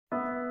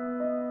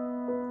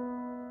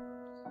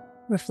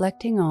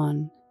reflecting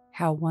on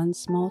how one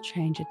small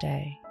change a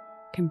day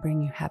can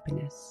bring you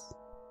happiness.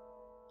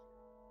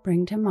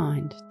 Bring to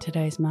mind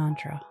today's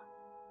mantra.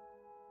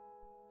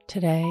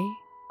 Today,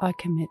 I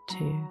commit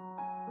to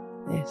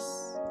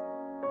this.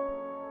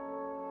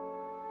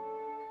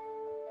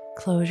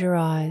 Close your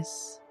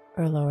eyes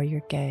or lower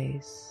your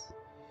gaze.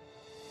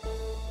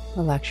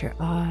 Relax your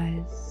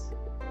eyes,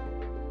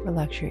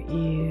 relax your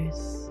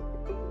ears,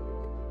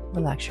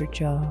 relax your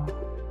jaw.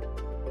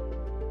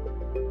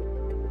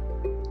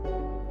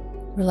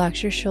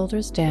 Relax your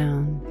shoulders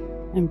down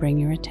and bring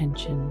your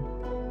attention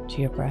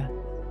to your breath.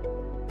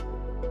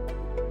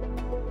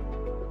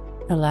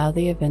 Allow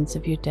the events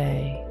of your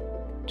day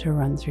to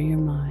run through your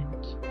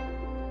mind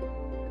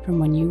from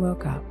when you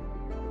woke up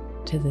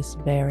to this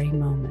very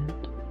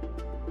moment,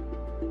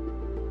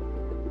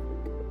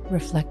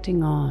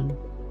 reflecting on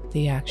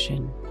the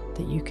action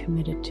that you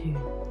committed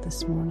to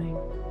this morning.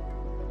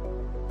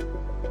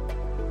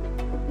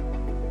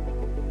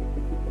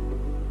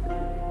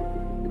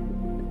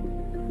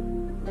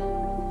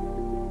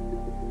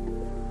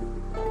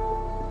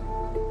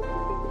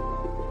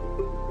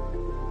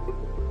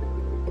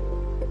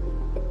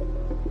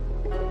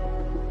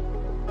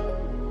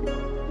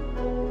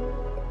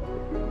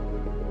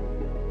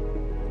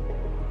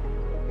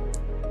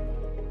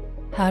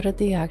 How did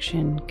the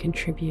action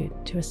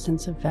contribute to a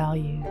sense of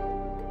value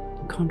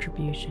and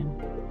contribution?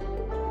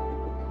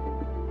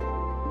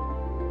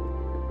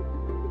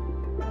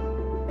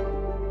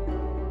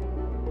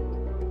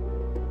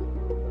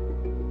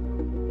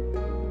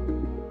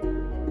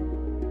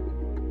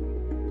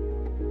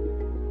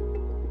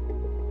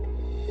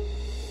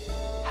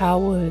 How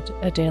would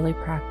a daily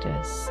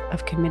practice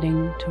of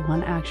committing to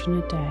one action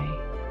a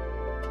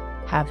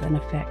day have an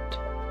effect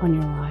on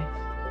your life?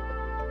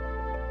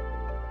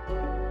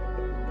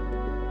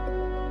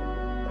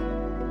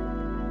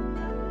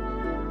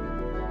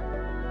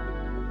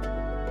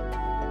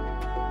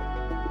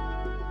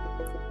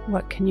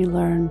 What can you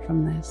learn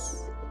from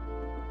this?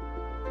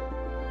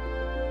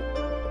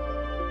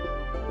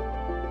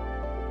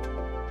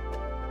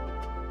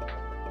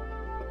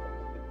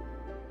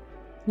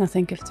 Now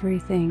think of 3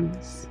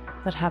 things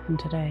that happened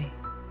today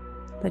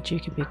that you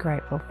can be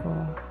grateful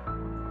for.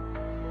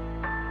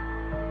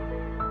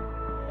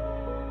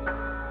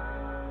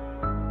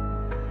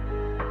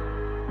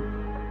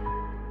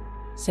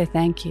 Say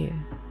thank you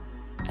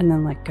and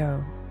then let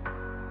go.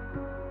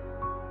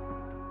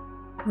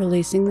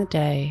 Releasing the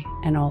day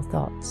and all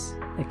thoughts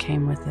that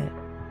came with it.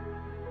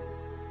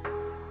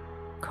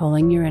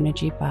 Calling your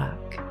energy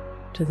back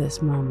to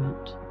this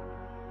moment.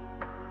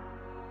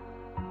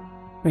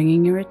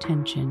 Bringing your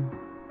attention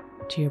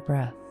to your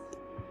breath.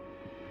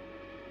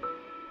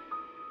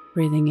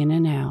 Breathing in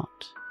and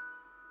out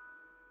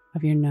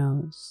of your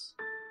nose.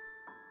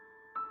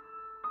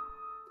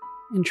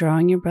 And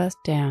drawing your breath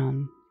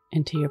down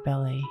into your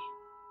belly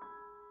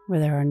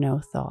where there are no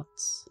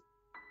thoughts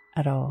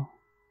at all.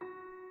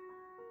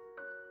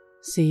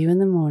 See you in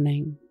the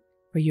morning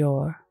for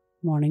your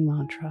morning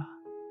mantra.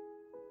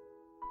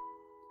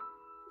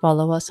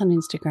 Follow us on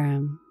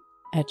Instagram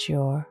at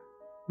Your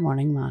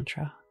Morning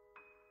Mantra.